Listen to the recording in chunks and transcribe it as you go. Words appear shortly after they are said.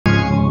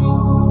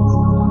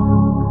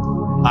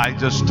I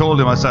just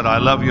told him, I said, I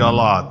love you a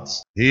lot.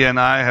 He and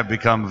I have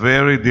become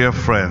very dear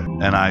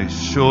friends, and I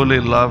surely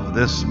love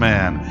this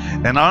man.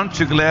 And aren't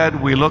you glad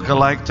we look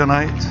alike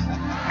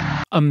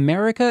tonight?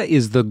 America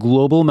is the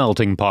global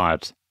melting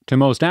pot. To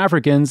most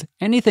Africans,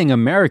 anything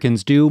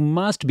Americans do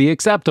must be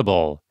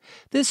acceptable.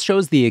 This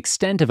shows the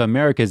extent of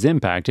America's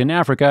impact in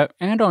Africa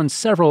and on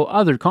several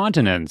other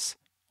continents.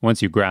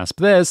 Once you grasp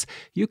this,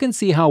 you can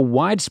see how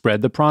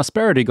widespread the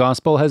prosperity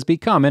gospel has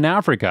become in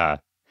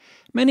Africa.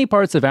 Many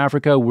parts of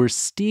Africa were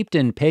steeped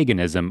in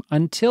paganism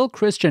until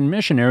Christian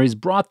missionaries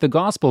brought the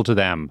gospel to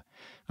them.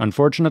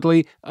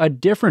 Unfortunately, a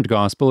different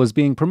gospel is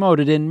being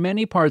promoted in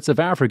many parts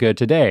of Africa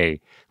today,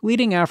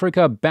 leading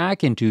Africa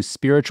back into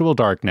spiritual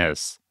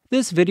darkness.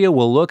 This video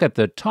will look at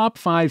the top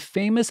 5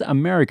 famous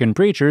American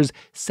preachers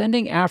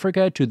sending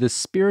Africa to the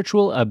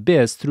spiritual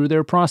abyss through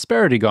their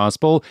prosperity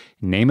gospel,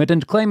 name it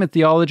and claim it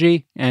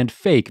theology, and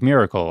fake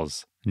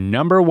miracles.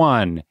 Number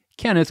 1.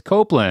 Kenneth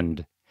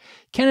Copeland.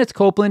 Kenneth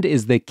Copeland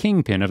is the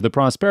kingpin of the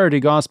prosperity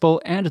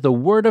gospel and the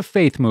word of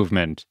faith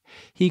movement.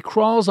 He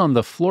crawls on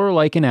the floor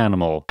like an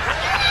animal,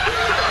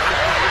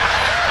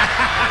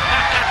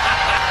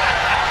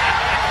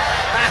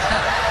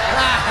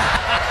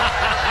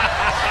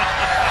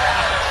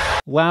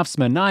 laughs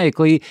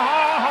maniacally,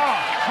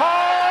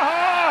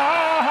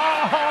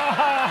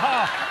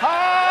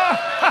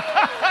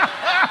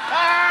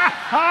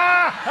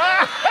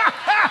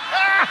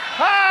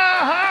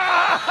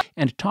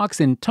 and talks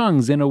in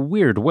tongues in a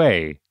weird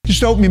way.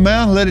 Just open your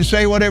mouth and let it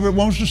say whatever it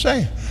wants to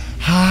say.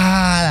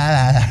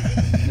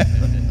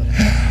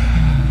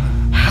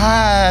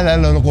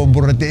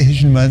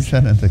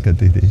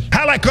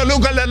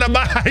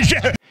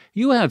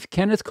 You have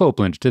Kenneth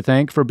Copeland to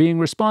thank for being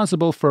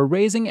responsible for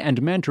raising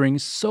and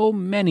mentoring so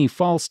many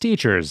false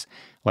teachers,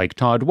 like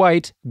Todd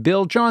White,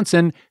 Bill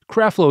Johnson,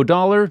 Creflo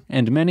Dollar,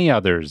 and many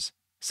others.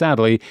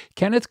 Sadly,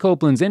 Kenneth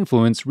Copeland's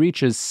influence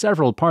reaches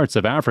several parts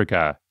of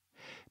Africa.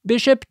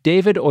 Bishop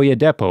David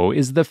Oyedepo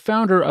is the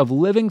founder of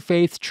Living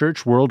Faith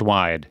Church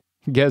Worldwide.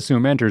 Guess who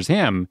mentors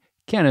him?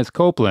 Kenneth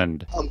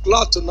Copeland. I'm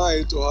glad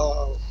tonight to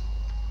have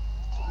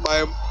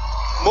my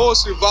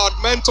most revered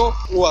mentor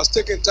who has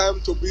taken time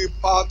to be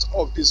part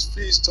of this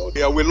feast.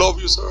 Yeah, we love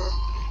you, sir,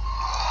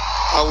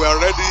 and we are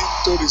ready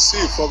to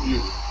receive from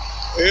you.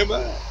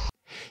 Amen.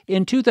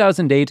 In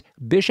 2008,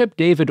 Bishop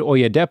David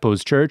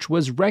Oyedepo's church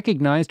was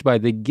recognized by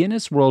the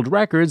Guinness World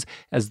Records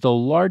as the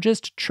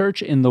largest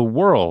church in the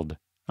world.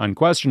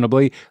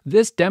 Unquestionably,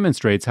 this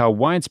demonstrates how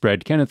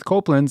widespread Kenneth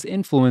Copeland's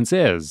influence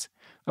is.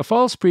 A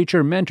false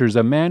preacher mentors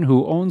a man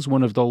who owns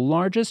one of the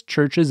largest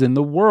churches in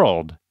the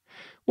world.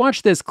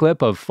 Watch this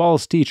clip of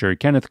false teacher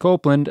Kenneth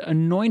Copeland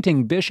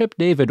anointing Bishop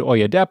David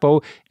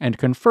Oyedepo and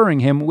conferring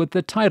him with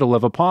the title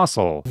of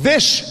apostle.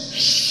 This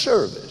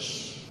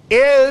service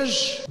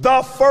is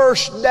the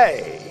first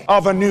day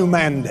of a new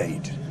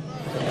mandate.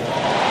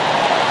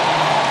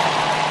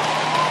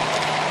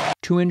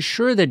 To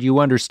ensure that you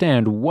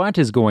understand what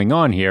is going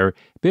on here,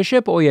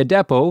 Bishop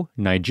Oyedepo,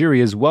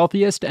 Nigeria's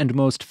wealthiest and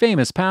most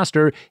famous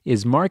pastor,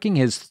 is marking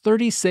his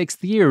 36th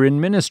year in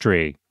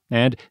ministry.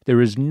 And there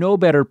is no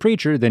better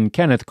preacher than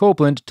Kenneth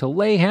Copeland to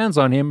lay hands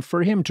on him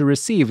for him to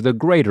receive the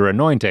greater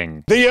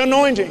anointing. The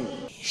anointing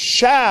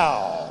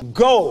shall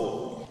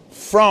go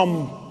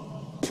from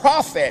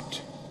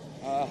prophet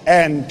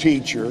and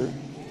teacher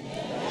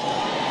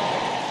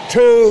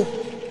to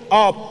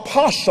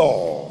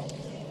apostle,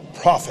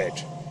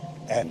 prophet,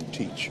 and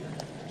teacher.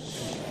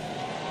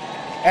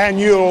 And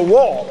you'll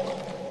walk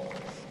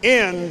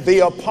in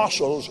the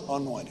apostle's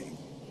anointing.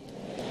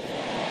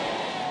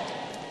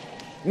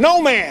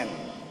 No man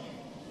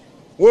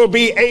will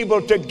be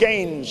able to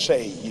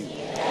gainsay you.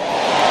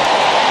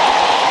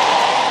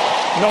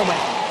 No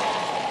man.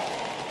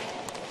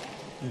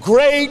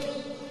 Great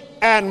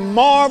and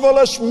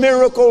marvelous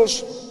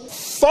miracles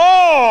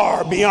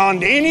far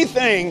beyond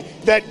anything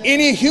that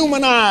any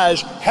human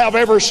eyes have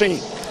ever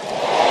seen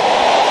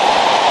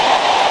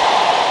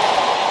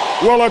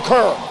will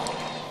occur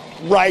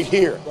right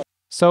here.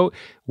 So,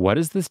 what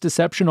is this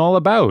deception all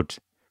about?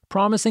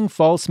 Promising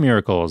false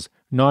miracles,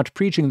 not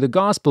preaching the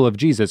gospel of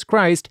Jesus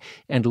Christ,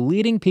 and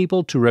leading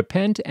people to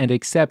repent and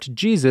accept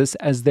Jesus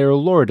as their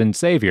Lord and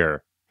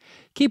Savior.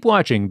 Keep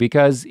watching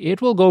because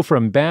it will go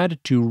from bad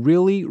to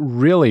really,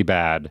 really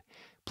bad.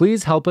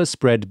 Please help us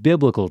spread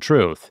biblical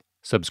truth.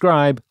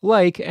 Subscribe,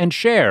 like, and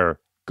share.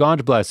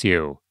 God bless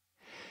you.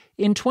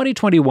 In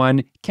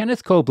 2021,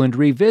 Kenneth Copeland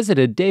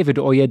revisited David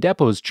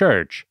Oyedepo's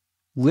church.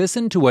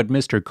 Listen to what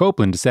Mr.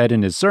 Copeland said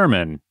in his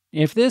sermon.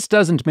 If this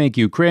doesn't make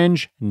you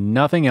cringe,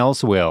 nothing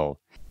else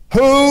will.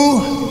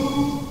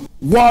 Who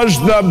was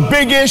the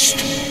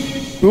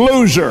biggest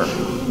loser?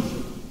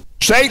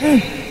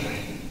 Satan?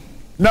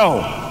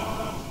 No.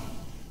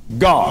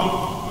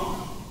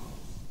 God.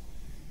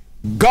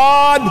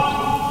 God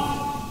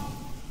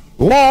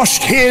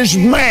lost his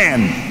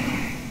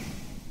man.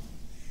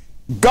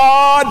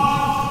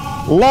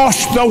 God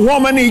lost the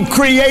woman he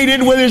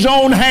created with his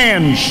own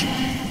hands.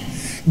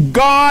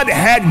 God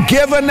had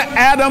given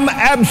Adam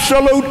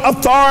absolute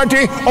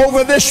authority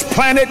over this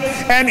planet,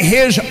 and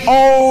his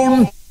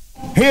own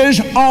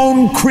his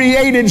own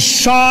created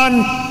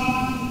son,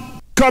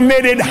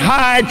 committed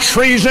high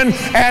treason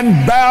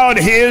and bowed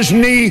his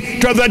knee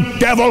to the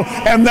devil,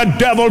 and the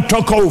devil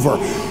took over.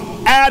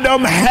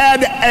 Adam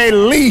had a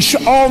leash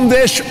on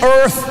this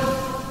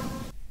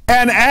earth,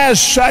 and as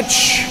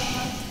such,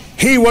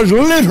 he was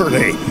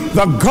literally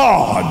the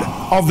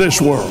God of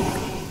this world.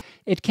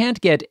 It can't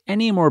get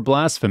any more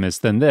blasphemous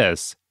than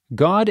this.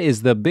 God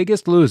is the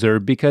biggest loser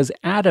because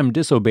Adam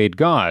disobeyed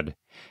God.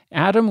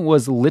 Adam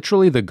was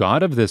literally the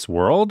God of this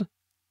world?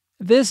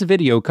 This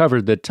video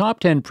covered the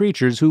top 10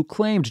 preachers who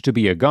claimed to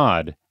be a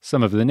god.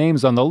 Some of the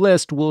names on the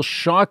list will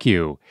shock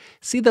you.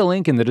 See the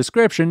link in the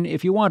description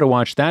if you want to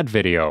watch that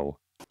video.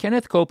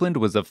 Kenneth Copeland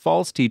was a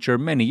false teacher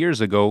many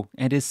years ago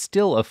and is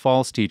still a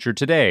false teacher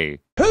today.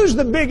 Who's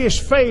the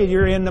biggest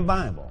failure in the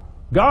Bible?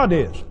 God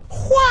is.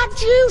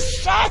 What'd you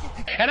say?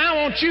 And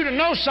I want you to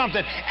know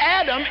something.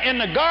 Adam in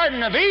the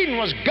Garden of Eden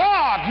was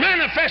God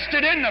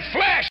manifested in the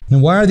flesh.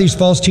 And why are these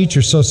false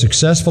teachers so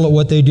successful at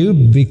what they do?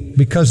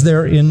 Because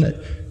they're in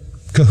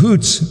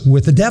cahoots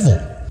with the devil.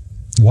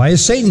 Why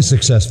is Satan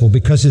successful?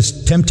 Because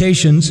his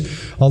temptations,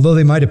 although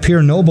they might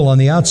appear noble on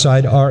the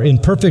outside, are in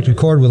perfect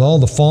accord with all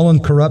the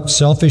fallen, corrupt,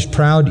 selfish,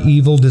 proud,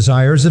 evil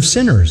desires of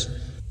sinners.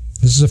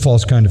 This is a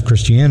false kind of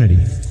Christianity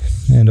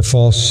and a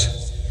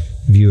false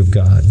view of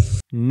God.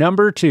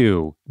 Number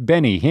 2.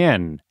 Benny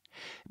Hinn.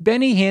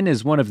 Benny Hinn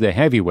is one of the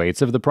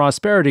heavyweights of the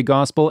prosperity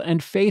gospel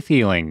and faith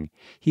healing.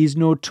 He's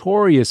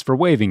notorious for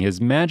waving his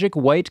magic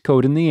white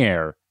coat in the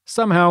air.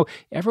 Somehow,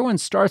 everyone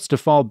starts to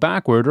fall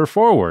backward or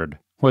forward.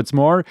 What's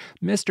more,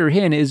 Mr.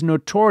 Hinn is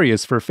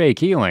notorious for fake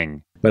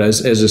healing. But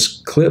as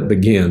this clip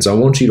begins, I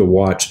want you to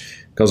watch,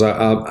 because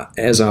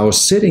as I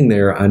was sitting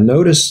there, I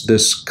noticed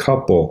this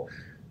couple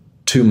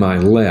to my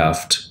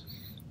left.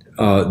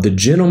 The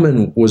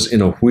gentleman was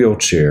in a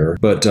wheelchair,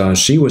 but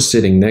she was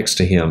sitting next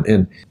to him.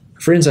 And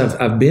friends,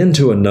 I've been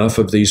to enough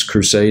of these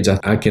crusades.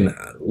 I can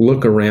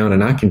look around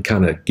and I can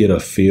kind of get a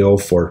feel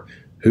for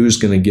who's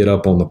going to get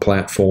up on the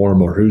platform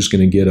or who's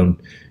going to get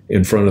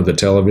in front of the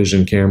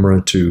television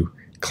camera to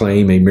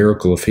claim a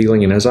miracle of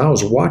healing. And as I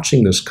was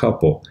watching this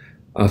couple,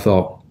 I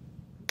thought,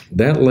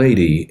 that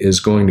lady is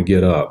going to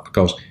get up,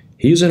 because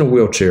he's in a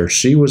wheelchair,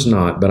 she was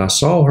not, but I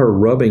saw her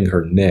rubbing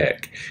her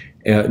neck.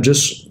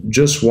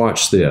 Just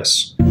watch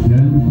this.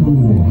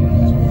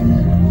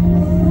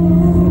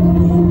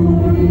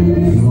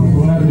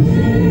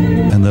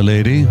 And the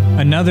lady?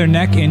 Another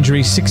neck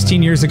injury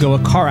 16 years ago, a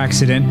car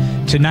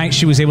accident. Tonight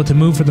she was able to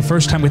move for the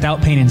first time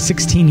without pain in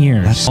 16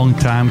 years. That's a long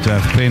time to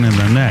have pain in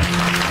the neck.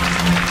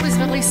 It was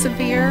really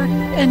severe,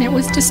 and it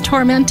was just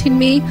tormenting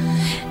me,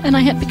 and I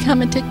had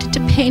become addicted to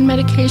pain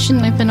medication.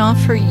 I've been off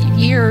for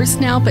years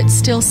now, but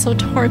still so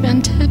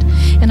tormented,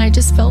 and I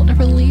just felt a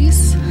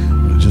release.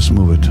 Just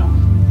move it.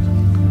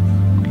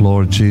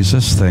 Lord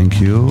Jesus, thank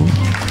you.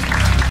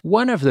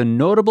 One of the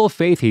notable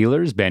faith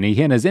healers Benny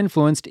Hinn has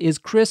influenced is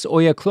Chris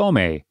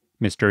Oyakhilome.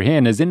 Mr.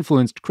 Hinn has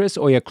influenced Chris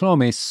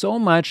Oyakhilome so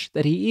much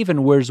that he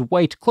even wears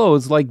white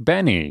clothes like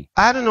Benny.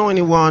 I don't know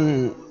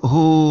anyone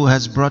who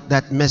has brought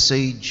that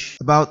message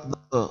about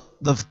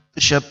the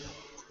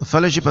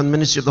fellowship and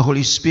ministry of the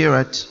Holy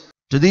Spirit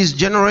to this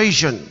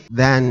generation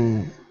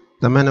than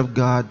the man of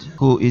God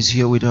who is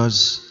here with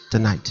us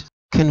tonight.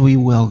 Can we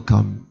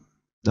welcome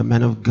the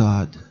man of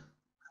God,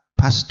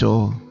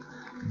 Pastor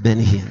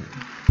Benny Hinn?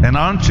 And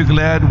aren't you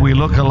glad we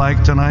look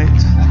alike tonight?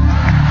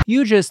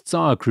 You just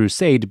saw a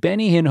crusade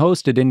Benny Hinn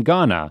hosted in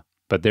Ghana,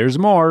 but there's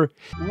more.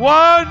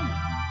 1,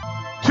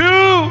 2,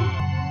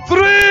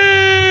 3!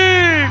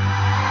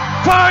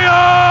 Fire!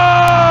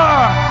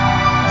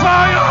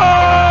 Fire!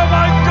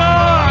 My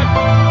God!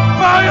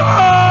 Fire!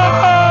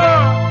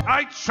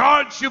 I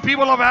charge you,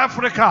 people of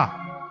Africa.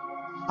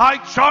 I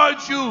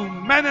charge you,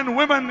 men and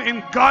women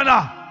in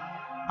Ghana.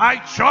 I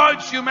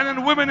charge you, men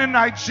and women in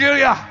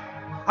Nigeria.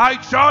 I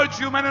charge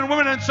you, men and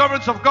women and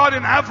servants of God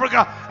in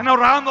Africa and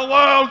around the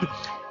world.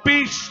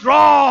 Be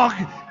strong,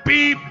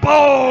 be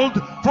bold,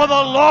 for the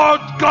Lord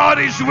God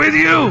is with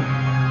you.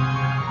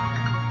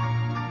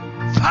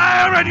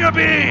 Fire in your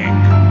being.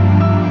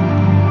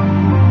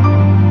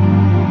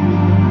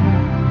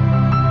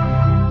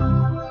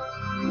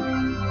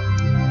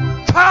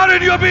 Fire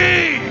in your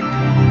being.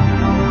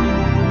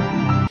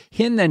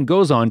 Hinn then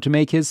goes on to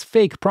make his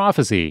fake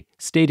prophecy,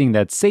 stating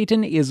that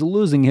Satan is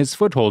losing his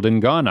foothold in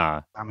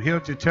Ghana. I'm here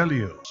to tell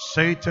you,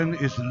 Satan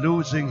is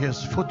losing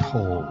his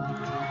foothold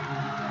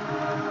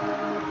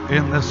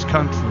in this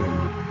country.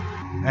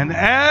 And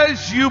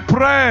as you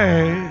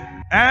pray,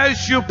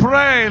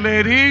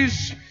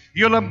 ladies,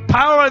 you'll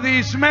empower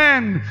these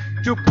men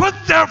to put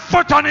their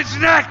foot on his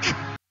neck.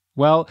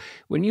 Well,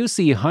 when you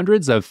see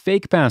hundreds of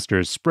fake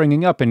pastors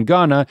springing up in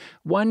Ghana,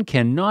 one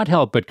cannot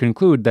help but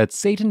conclude that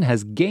Satan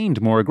has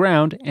gained more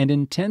ground and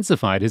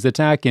intensified his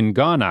attack in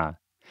Ghana.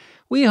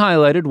 We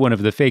highlighted one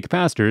of the fake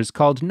pastors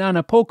called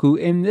Nana Poku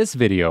in this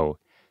video.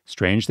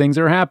 Strange things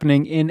are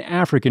happening in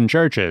African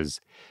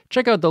churches.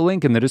 Check out the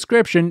link in the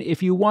description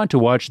if you want to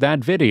watch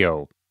that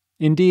video.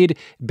 Indeed,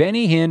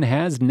 Benny Hinn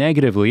has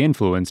negatively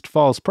influenced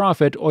false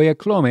prophet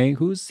Oyakhilome,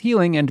 whose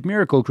healing and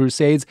miracle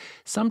crusades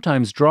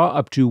sometimes draw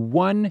up to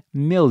 1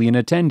 million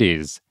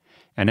attendees.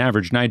 An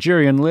average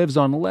Nigerian lives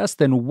on less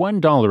than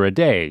 $1 a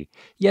day,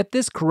 yet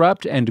this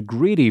corrupt and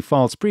greedy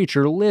false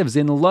preacher lives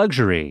in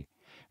luxury.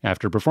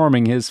 After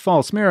performing his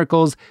false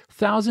miracles,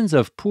 thousands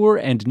of poor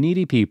and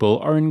needy people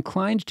are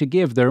inclined to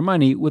give their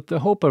money with the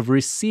hope of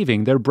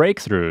receiving their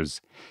breakthroughs.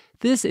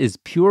 This is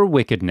pure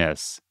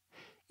wickedness.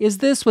 Is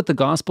this what the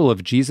gospel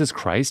of Jesus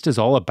Christ is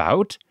all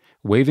about?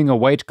 Waving a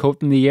white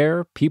coat in the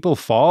air, people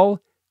fall?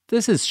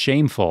 This is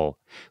shameful.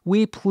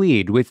 We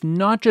plead with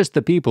not just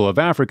the people of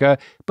Africa,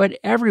 but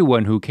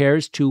everyone who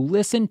cares to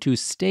listen to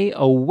stay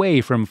away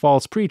from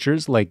false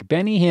preachers like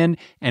Benny Hinn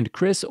and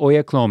Chris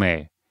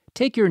Oyakhilome.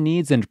 Take your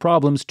needs and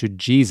problems to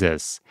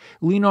Jesus.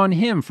 Lean on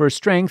Him for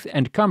strength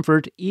and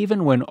comfort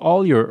even when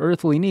all your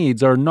earthly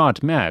needs are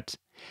not met.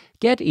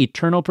 Get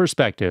eternal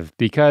perspective,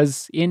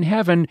 because in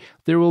heaven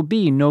there will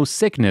be no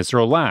sickness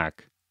or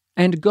lack.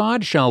 And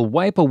God shall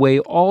wipe away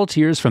all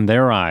tears from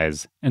their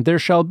eyes, and there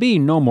shall be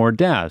no more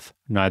death,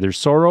 neither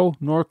sorrow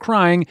nor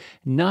crying,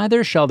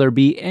 neither shall there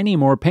be any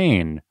more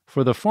pain,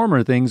 for the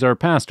former things are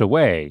passed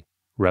away.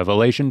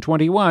 Revelation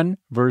 21,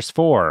 verse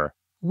 4.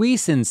 We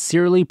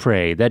sincerely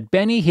pray that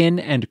Benny Hinn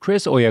and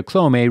Chris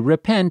Oyakhilome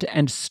repent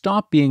and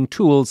stop being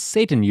tools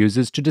Satan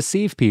uses to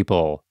deceive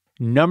people.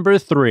 Number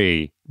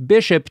 3.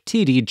 Bishop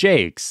T.D.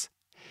 Jakes.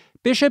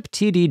 Bishop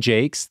T.D.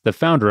 Jakes, the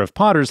founder of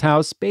Potter's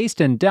House, based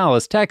in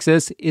Dallas,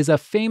 Texas, is a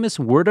famous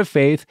word of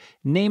faith,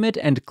 name it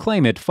and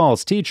claim it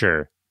false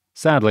teacher.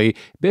 Sadly,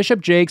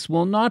 Bishop Jakes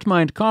will not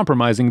mind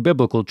compromising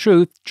biblical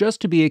truth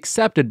just to be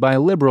accepted by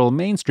liberal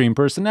mainstream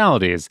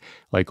personalities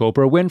like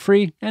Oprah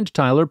Winfrey and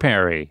Tyler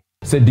Perry.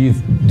 So do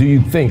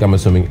you think, I'm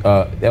assuming,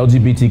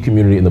 LGBT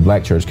community and the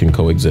black church can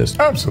coexist?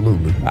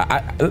 Absolutely.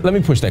 Let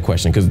me push that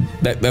question, because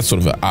that's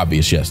sort of an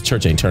obvious yes.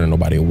 Church ain't turning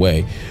nobody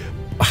away.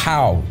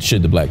 How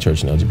should the black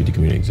church and LGBT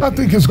community exist? I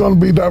think it's going to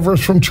be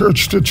diverse from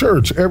church to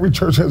church. Every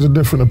church has a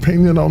different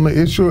opinion on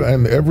the issue,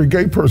 and every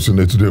gay person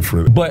is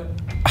different. But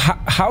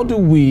how do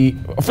we,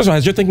 first of all,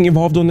 has your thinking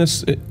evolved on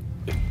this?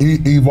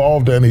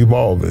 Evolved and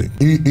evolving.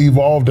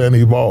 Evolved and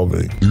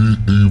evolving.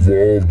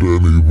 Evolved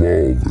and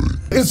evolving.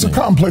 It's a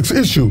complex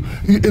issue.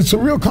 It's a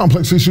real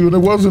complex issue, and it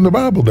was in the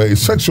Bible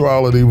days.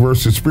 Sexuality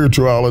versus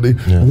spirituality.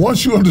 Yeah.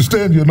 Once you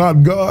understand you're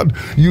not God,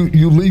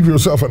 you leave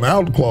yourself an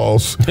out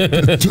clause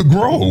to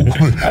grow.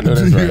 I know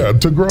that's right. Yeah,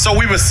 to grow. So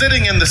we were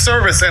sitting in the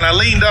service, and I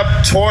leaned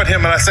up toward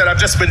him, and I said, I've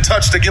just been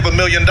touched to give $1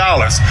 million.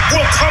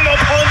 Will come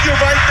upon you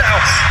right now.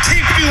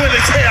 Keep you in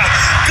the chair.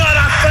 God,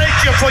 I thank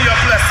you for your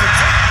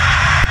blessings.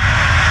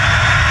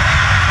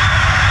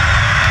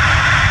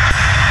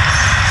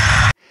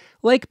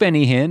 Like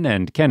Benny Hinn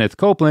and Kenneth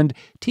Copeland,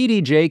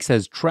 T.D. Jakes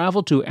has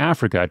traveled to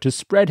Africa to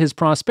spread his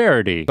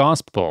prosperity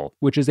gospel,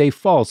 which is a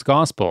false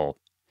gospel.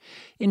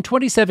 In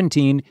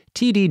 2017,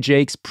 T.D.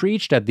 Jakes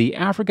preached at the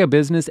Africa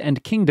Business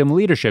and Kingdom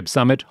Leadership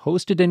Summit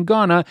hosted in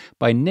Ghana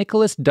by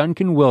Nicholas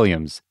Duncan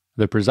Williams,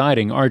 the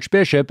presiding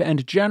archbishop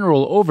and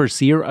general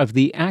overseer of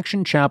the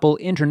Action Chapel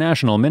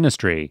International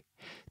Ministry.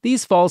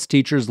 These false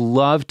teachers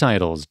love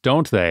titles,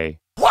 don't they?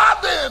 Why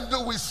then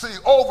do we see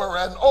over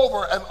and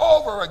over and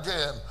over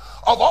again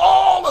of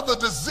all of the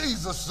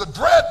diseases, the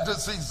dread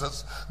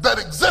diseases that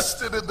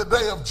existed in the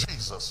day of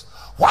Jesus?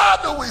 Why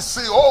do we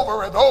see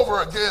over and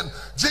over again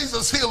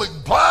Jesus healing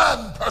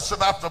blind person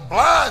after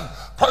blind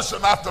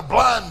person after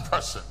blind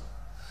person?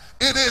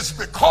 It is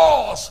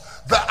because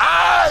the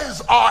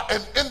eyes are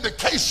an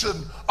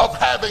indication of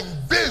having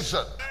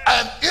vision.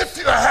 And if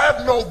you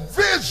have no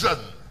vision,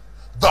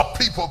 the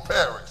people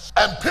perish.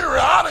 And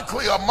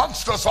periodically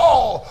amongst us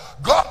all,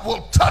 God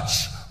will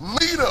touch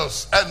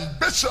leaders and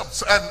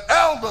bishops and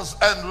elders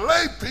and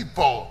lay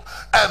people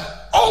and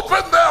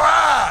open their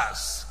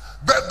eyes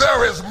that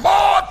there is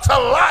more to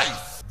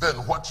life than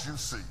what you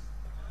see.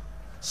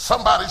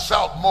 Somebody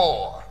shout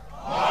more.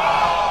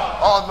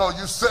 Oh no,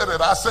 you said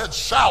it. I said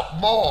shout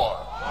more.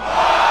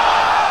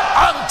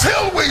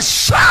 Until we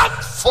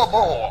shout for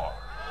more.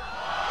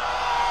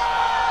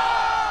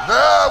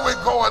 There we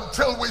go.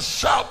 Until we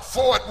shout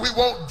for it, we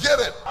won't get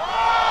it.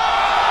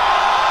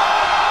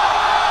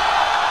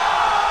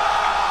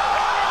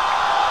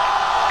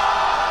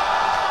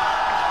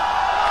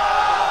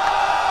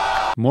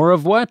 More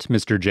of what,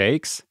 Mr.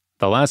 Jakes?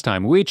 The last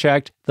time we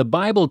checked, the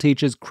Bible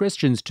teaches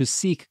Christians to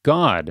seek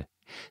God.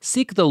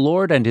 Seek the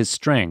Lord and His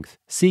strength.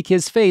 Seek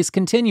His face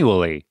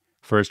continually.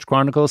 1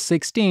 Chronicles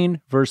 16,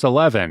 verse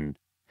 11.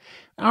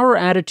 Our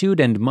attitude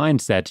and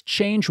mindset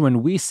change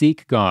when we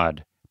seek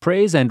God.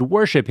 Praise and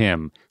worship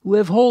Him.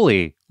 Live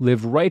holy,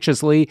 live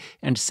righteously,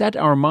 and set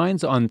our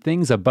minds on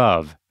things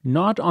above,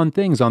 not on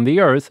things on the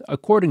earth,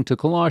 according to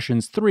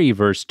Colossians 3,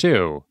 verse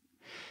 2.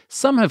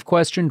 Some have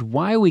questioned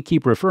why we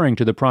keep referring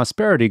to the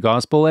prosperity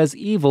gospel as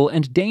evil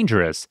and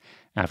dangerous.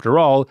 After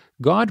all,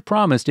 God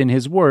promised in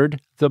His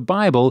Word, the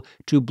Bible,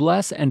 to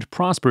bless and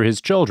prosper His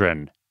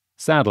children.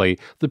 Sadly,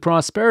 the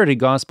prosperity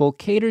gospel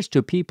caters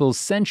to people's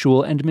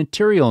sensual and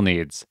material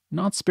needs,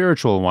 not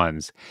spiritual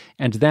ones,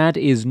 and that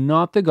is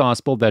not the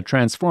gospel that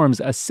transforms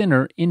a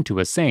sinner into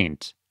a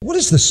saint. What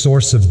is the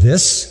source of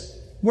this?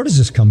 Where does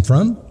this come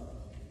from?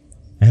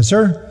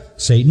 Answer,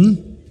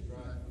 Satan.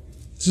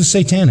 This is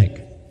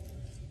satanic.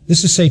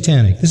 This is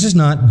satanic. This is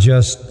not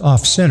just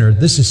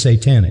off-centered. This is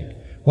satanic.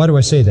 Why do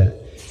I say that?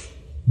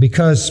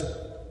 Because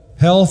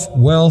health,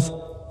 wealth,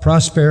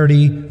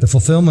 prosperity, the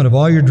fulfillment of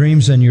all your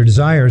dreams and your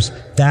desires,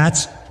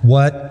 that's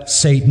what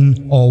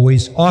Satan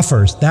always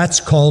offers.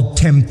 That's called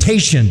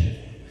temptation.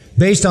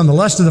 Based on the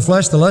lust of the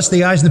flesh, the lust of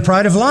the eyes, and the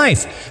pride of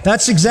life.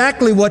 That's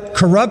exactly what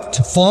corrupt,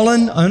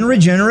 fallen,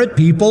 unregenerate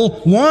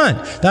people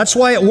want. That's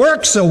why it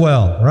works so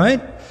well,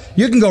 right?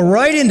 You can go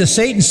right into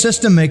Satan's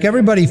system, make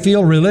everybody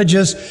feel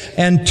religious,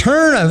 and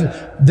turn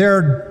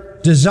their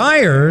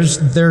desires,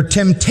 their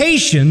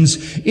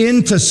temptations,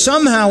 into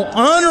somehow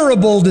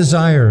honorable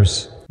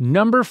desires.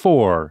 Number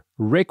 4,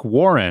 Rick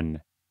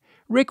Warren.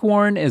 Rick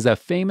Warren is a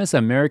famous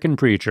American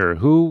preacher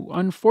who,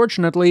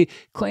 unfortunately,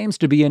 claims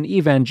to be an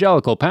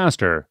evangelical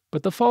pastor,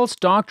 but the false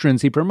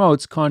doctrines he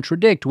promotes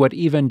contradict what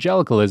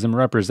evangelicalism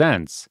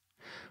represents.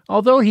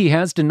 Although he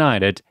has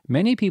denied it,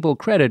 many people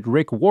credit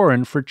Rick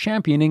Warren for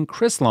championing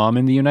Chrislam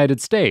in the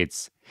United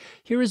States.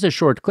 Here is a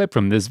short clip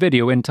from this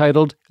video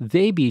entitled,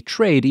 "They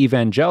Betrayed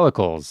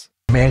Evangelicals."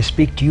 May I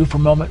speak to you for a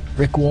moment,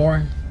 Rick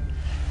Warren?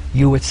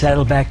 You at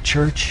Saddleback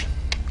Church,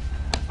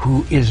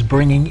 who is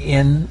bringing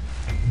in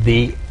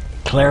the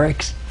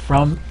clerics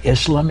from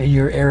Islam in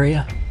your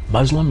area,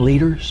 Muslim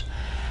leaders,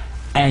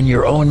 and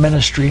your own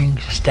ministering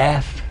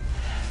staff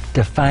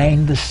to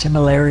find the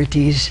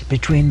similarities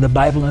between the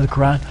Bible and the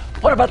Quran.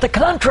 What about the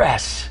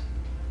contrasts?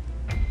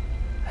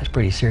 That's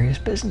pretty serious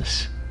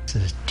business. This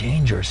is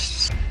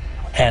dangerous.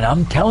 And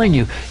I'm telling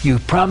you, you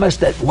promised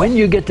that when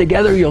you get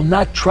together, you'll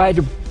not try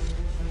to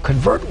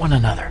convert one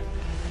another.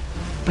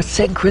 But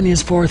 2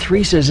 Corinthians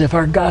 4:3 says, if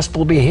our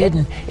gospel be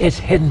hidden, it's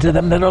hidden to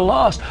them that are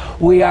lost.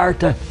 We are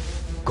to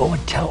go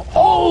and tell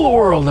all the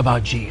world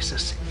about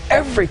Jesus.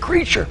 Every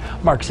creature.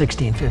 Mark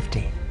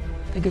 16:15.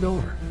 Think it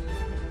over.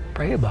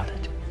 Pray about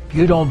it. If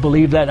you don't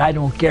believe that, I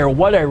don't care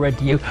what I read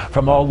to you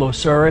from all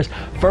those surahs.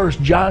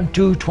 1 John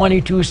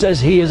 2:22 says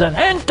he is an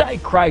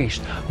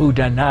antichrist who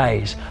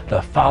denies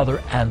the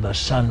Father and the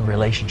Son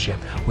relationship.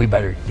 We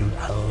better do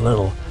a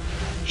little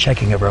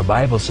checking of our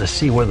Bibles to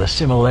see where the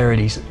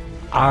similarities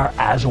are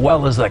as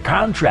well as the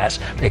contrasts,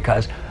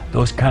 because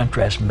those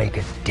contrasts make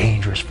it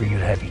dangerous for you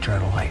to have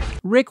eternal life.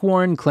 Rick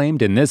Warren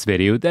claimed in this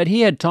video that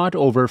he had taught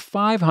over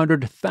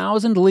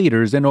 500,000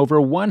 leaders in over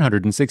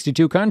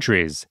 162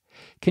 countries.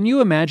 Can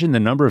you imagine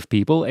the number of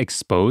people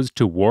exposed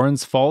to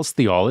Warren's false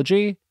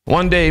theology?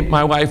 One day,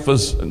 my wife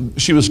was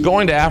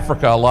going to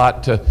Africa a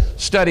lot to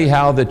study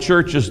how the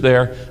churches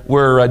there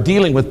were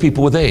dealing with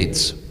people with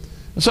AIDS.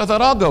 And so I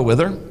thought, I'll go with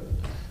her.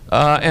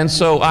 And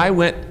so I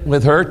went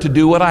with her to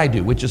do what I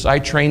do, which is I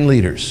train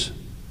leaders.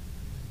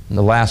 In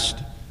the last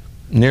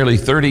nearly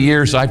 30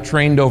 years, I've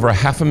trained over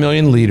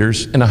 500,000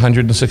 leaders in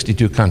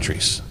 162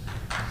 countries.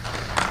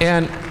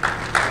 And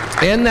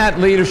in that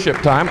leadership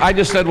time, I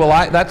just said, well,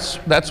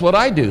 that's what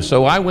I do.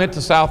 So I went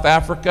to South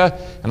Africa,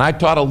 and I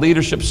taught a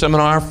leadership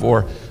seminar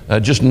for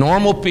just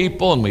normal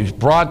people, and we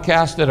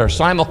broadcasted or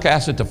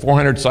simulcasted to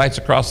 400 sites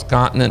across the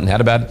continent and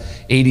had about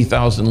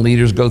 80,000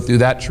 leaders go through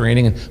that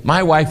training. And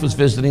my wife was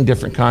visiting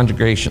different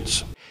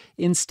congregations.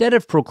 Instead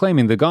of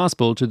proclaiming the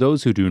gospel to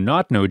those who do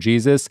not know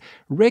Jesus,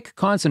 Rick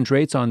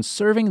concentrates on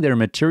serving their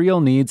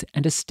material needs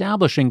and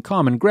establishing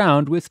common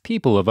ground with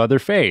people of other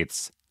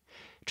faiths.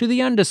 To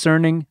the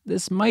undiscerning,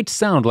 this might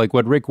sound like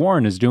what Rick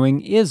Warren is doing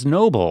is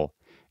noble.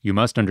 You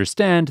must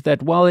understand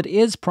that while it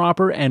is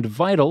proper and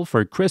vital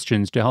for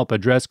Christians to help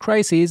address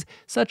crises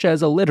such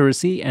as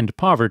illiteracy and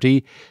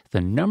poverty, the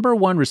number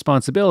one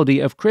responsibility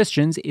of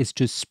Christians is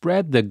to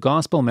spread the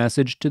gospel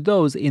message to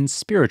those in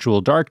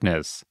spiritual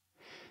darkness.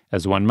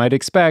 As one might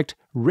expect,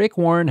 Rick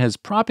Warren has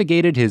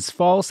propagated his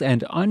false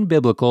and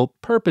unbiblical,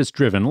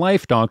 purpose-driven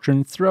life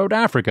doctrine throughout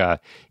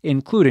Africa,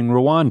 including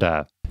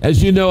Rwanda.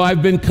 As you know,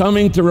 I've been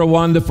coming to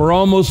Rwanda for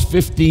almost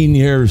 15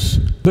 years.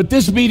 But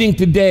this meeting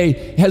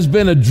today has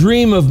been a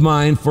dream of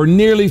mine for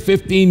nearly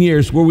 15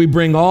 years, where we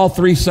bring all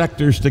three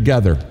sectors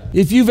together.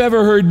 If you've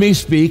ever heard me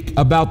speak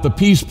about the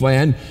peace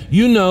plan,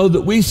 you know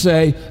that we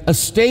say a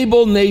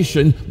stable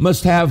nation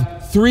must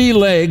have 3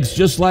 legs,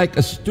 just like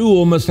a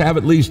stool must have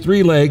at least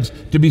 3 legs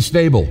to be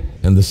stable.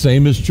 And the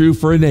same is true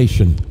for a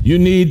nation. You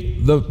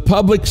need the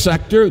public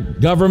sector,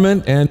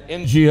 government and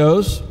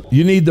NGOs.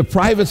 You need the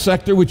private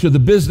sector, which are the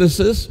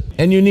businesses.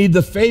 And you need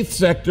the faith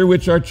sector,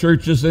 which are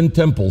churches and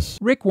temples.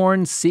 Rick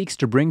Warren seeks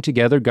to bring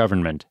together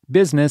government,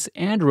 business,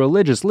 and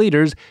religious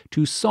leaders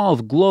to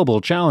solve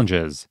global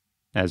challenges.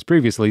 As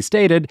previously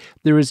stated,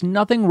 there is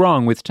nothing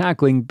wrong with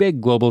tackling big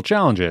global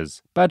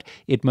challenges, but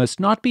it must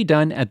not be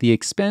done at the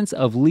expense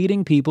of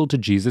leading people to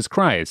Jesus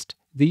Christ,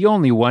 the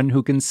only one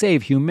who can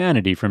save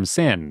humanity from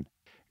sin.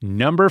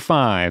 Number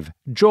 5,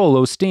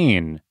 Joel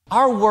Osteen.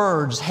 Our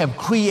words have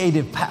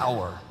creative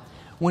power.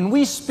 When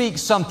we speak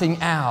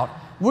something out,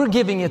 we're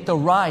giving it the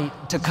right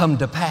to come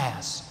to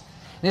pass.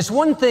 And it's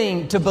one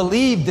thing to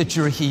believe that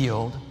you're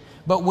healed,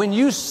 but when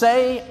you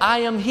say, I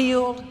am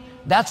healed,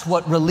 that's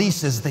what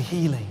releases the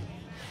healing.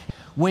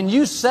 When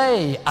you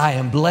say, I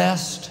am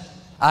blessed,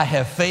 I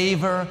have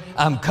favor,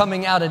 I'm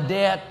coming out of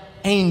debt,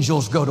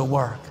 angels go to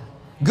work.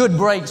 Good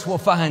breaks will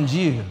find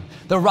you.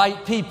 The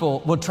right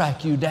people will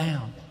track you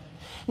down.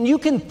 And you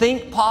can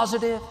think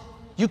positive.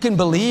 You can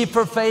believe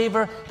for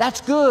favor.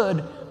 That's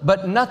good,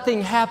 but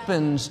nothing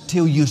happens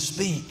till you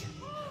speak.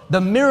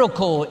 The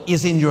miracle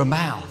is in your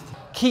mouth.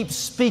 Keep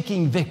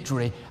speaking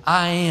victory.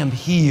 I am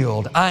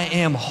healed. I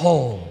am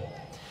whole.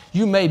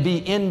 You may be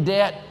in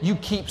debt. You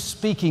keep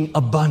speaking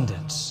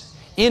abundance.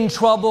 In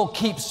trouble,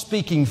 keep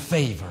speaking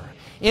favor.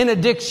 In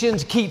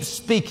addictions, keep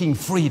speaking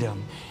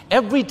freedom.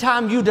 Every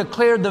time you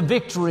declare the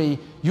victory,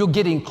 you're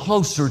getting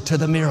closer to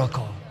the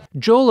miracle.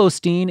 Joel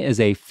Osteen is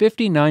a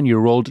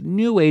 59-year-old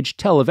New Age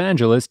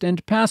televangelist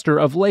and pastor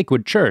of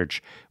Lakewood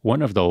Church,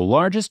 one of the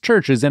largest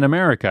churches in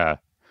America.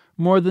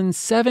 More than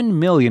 7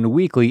 million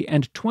weekly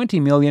and 20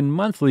 million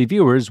monthly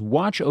viewers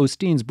watch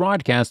Osteen's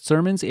broadcast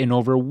sermons in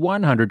over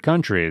 100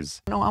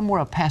 countries. You know, I'm more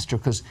a pastor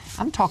because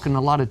I'm talking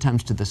a lot of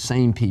times to the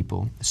same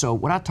people. So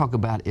what I talk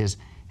about is,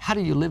 how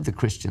do you live the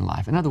Christian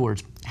life? In other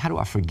words, how do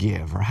I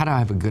forgive? Or how do I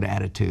have a good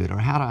attitude? Or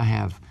how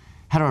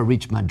do I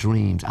reach my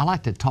dreams? I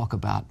like to talk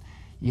about,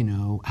 you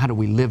know, how do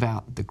we live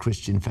out the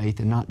Christian faith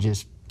and not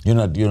just... You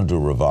don't do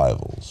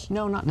revivals?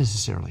 No, not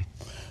necessarily.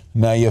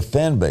 Now, your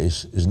fan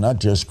base is not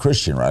just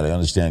Christian, right? I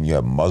understand you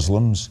have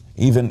Muslims,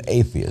 even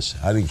atheists.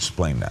 How do you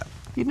explain that?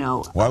 You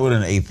know... Why would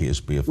an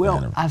atheist be a fan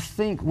of? Well, I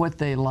think what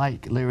they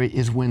like, Larry,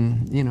 is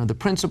when, you know, the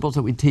principles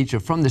that we teach are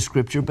from the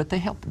Scripture, but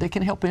they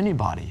can help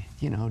anybody,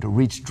 you know, to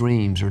reach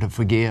dreams or to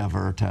forgive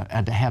or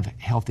to have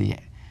healthy,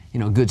 you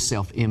know, good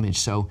self-image.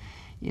 So,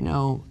 you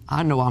know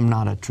I'm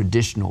not a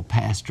traditional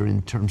pastor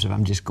in terms of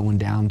I'm just going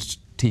down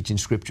teaching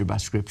Scripture by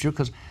Scripture,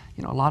 because,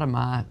 you know, a lot of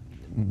my,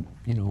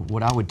 you know,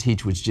 what I would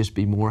teach would just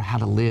be more how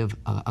to live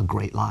a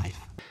great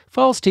life.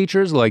 False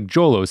teachers like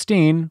Joel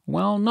Osteen,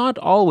 while not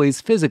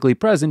always physically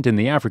present in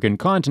the African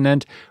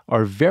continent,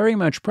 are very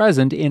much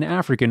present in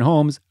African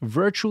homes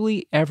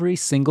virtually every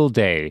single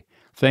day,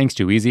 thanks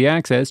to easy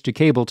access to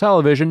cable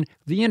television,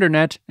 the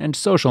internet, and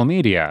social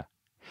media.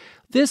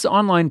 This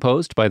online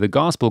post by the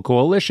Gospel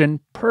Coalition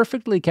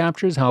perfectly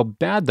captures how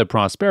bad the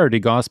prosperity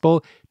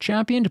gospel,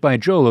 championed by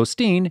Joel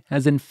Osteen,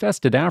 has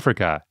infested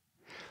Africa.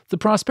 The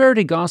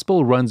prosperity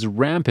gospel runs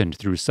rampant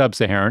through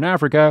sub-Saharan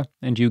Africa,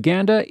 and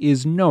Uganda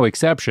is no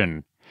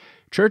exception.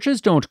 Churches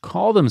don't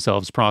call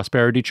themselves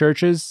prosperity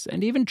churches,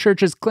 and even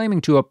churches claiming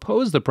to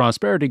oppose the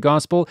prosperity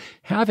gospel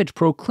have it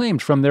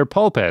proclaimed from their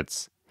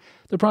pulpits.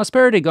 The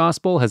prosperity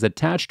gospel has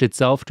attached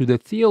itself to the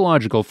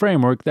theological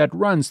framework that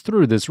runs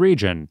through this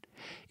region.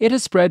 It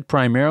has spread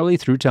primarily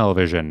through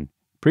television.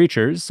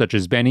 Preachers such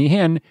as Benny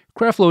Hinn,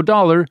 Creflo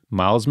Dollar,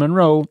 Miles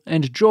Monroe,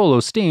 and Joel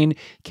Osteen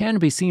can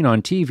be seen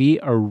on TV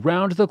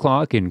around the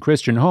clock in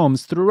Christian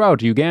homes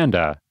throughout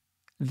Uganda.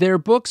 Their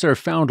books are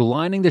found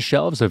lining the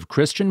shelves of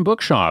Christian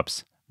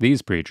bookshops.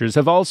 These preachers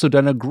have also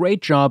done a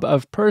great job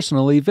of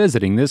personally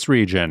visiting this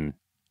region.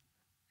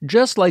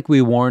 Just like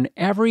we warn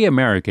every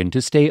American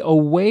to stay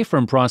away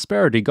from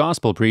prosperity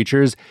gospel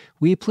preachers,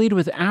 we plead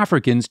with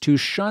Africans to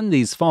shun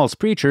these false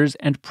preachers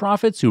and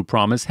prophets who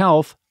promise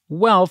health,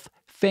 wealth,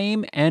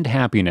 fame, and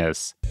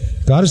happiness.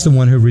 God is the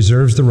one who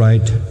reserves the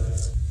right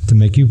to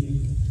make you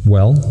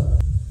well.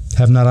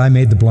 Have not I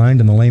made the blind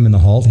and the lame and the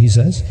halt, he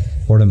says,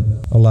 or to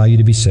allow you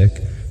to be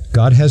sick.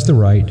 God has the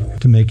right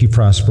to make you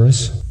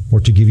prosperous or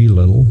to give you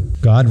little.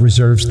 God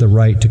reserves the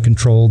right to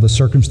control the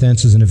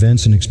circumstances and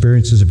events and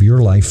experiences of your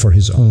life for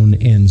his own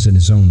ends and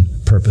his own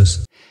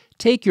purpose.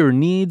 Take your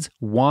needs,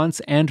 wants,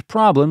 and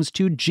problems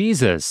to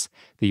Jesus,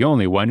 the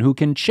only one who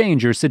can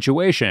change your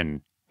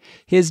situation.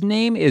 His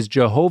name is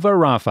Jehovah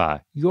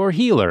Rapha, your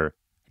healer,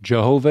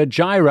 Jehovah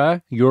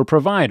Jireh, your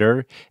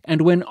provider,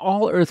 and when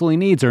all earthly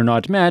needs are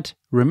not met,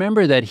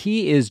 remember that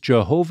he is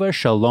Jehovah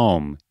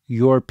Shalom,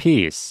 your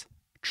peace.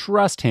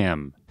 Trust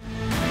him.